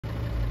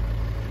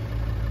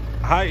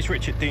Hi, it's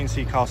Rich at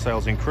D&C Car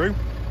Sales in Crewe.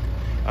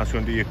 I'm just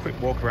going to do you a quick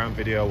walk around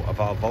video of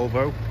our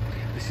Volvo.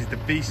 This is the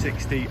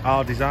V60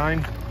 R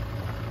design,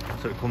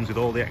 so it comes with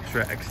all the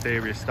extra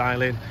exterior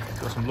styling. It's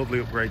got some lovely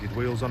upgraded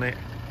wheels on it.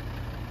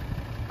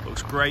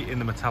 Looks great in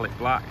the metallic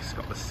black. It's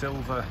got the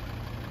silver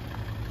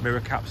mirror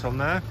caps on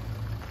there.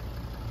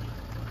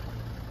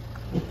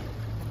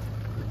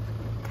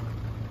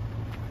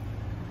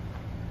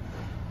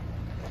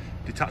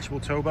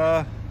 Detachable tow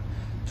bar,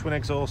 twin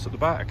exhaust at the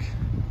back.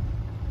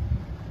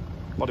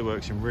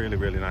 Bodywork's in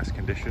really nice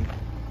condition.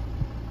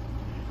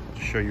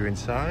 Just show you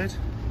inside.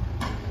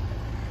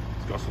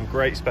 It's got some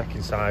great spec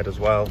inside as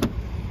well.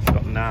 It's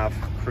got nav,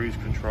 cruise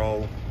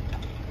control,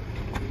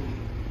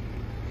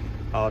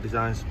 R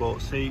design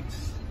sport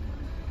seats.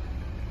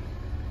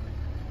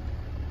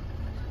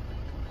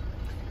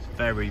 It's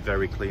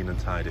very clean and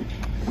tidy.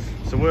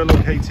 So we're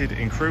located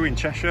in Crewe in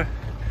Cheshire.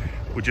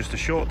 We're just a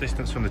short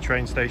distance from the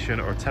train station,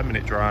 or a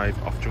 10-minute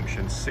drive off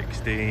junction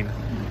 16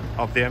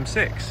 of the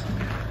M6.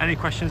 Any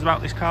questions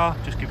about this car,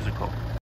 just give us a call.